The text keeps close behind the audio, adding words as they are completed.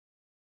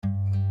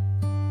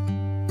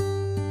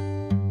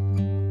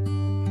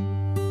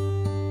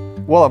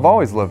Well, I've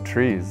always loved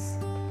trees,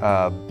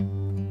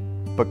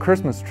 but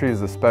Christmas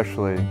trees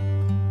especially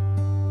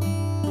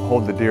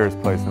hold the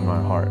dearest place in my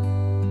heart.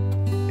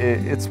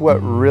 It's what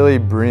really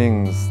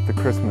brings the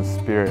Christmas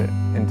spirit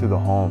into the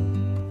home.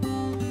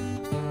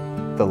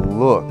 The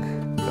look,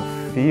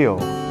 the feel,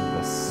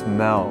 the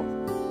smell,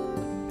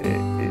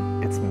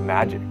 it's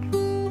magic.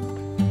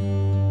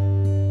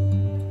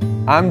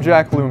 I'm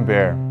Jack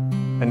Lümbér,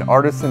 an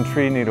artisan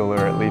tree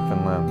needler at Leaf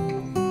 & Limb.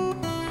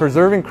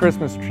 Preserving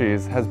Christmas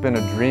trees has been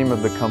a dream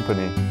of the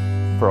company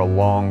for a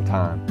long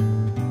time.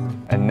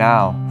 And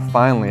now,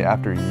 finally,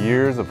 after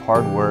years of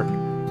hard work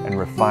and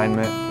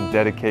refinement and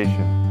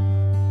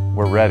dedication,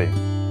 we're ready.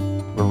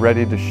 We're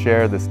ready to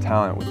share this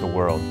talent with the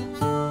world.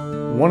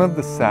 One of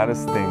the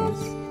saddest things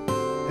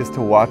is to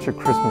watch a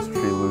Christmas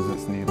tree lose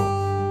its needles.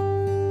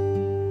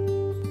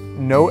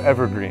 No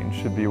evergreen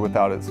should be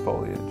without its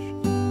foliage.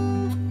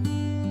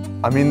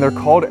 I mean, they're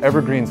called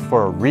evergreens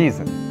for a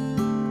reason.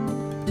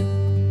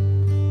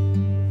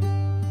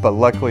 But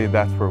luckily,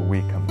 that's where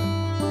we come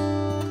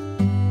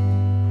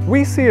in.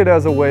 We see it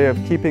as a way of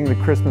keeping the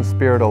Christmas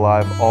spirit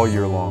alive all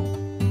year long.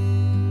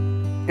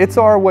 It's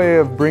our way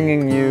of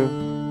bringing you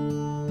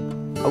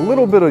a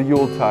little bit of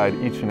Yuletide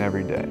each and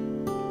every day.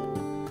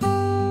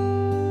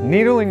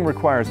 Needling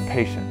requires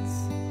patience,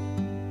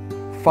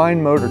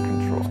 fine motor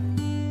control,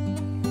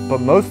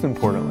 but most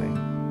importantly,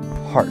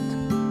 heart.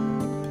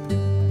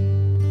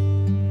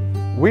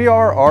 We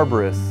are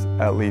arborists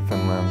at Leaf &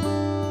 Limb,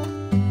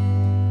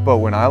 but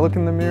when I look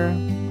in the mirror,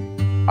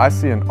 I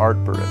see an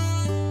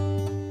Art-Borist.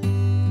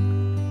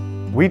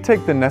 We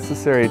take the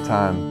necessary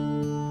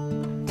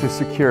time to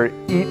secure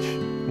each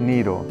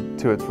needle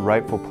to its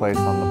rightful place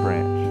on the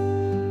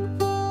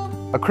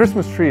branch. A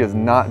Christmas tree is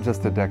not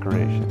just a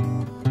decoration.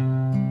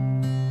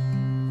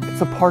 It's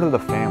a part of the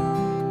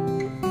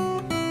family.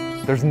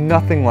 There's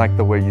nothing like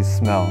the way you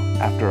smell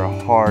after a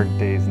hard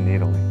day's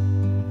needling.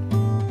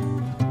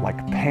 Like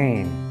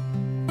pain,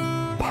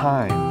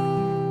 pine,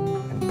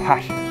 and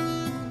passion.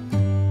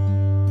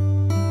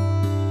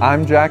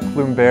 I'm Jack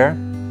Lümbér,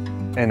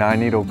 and I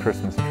needle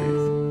Christmas trees.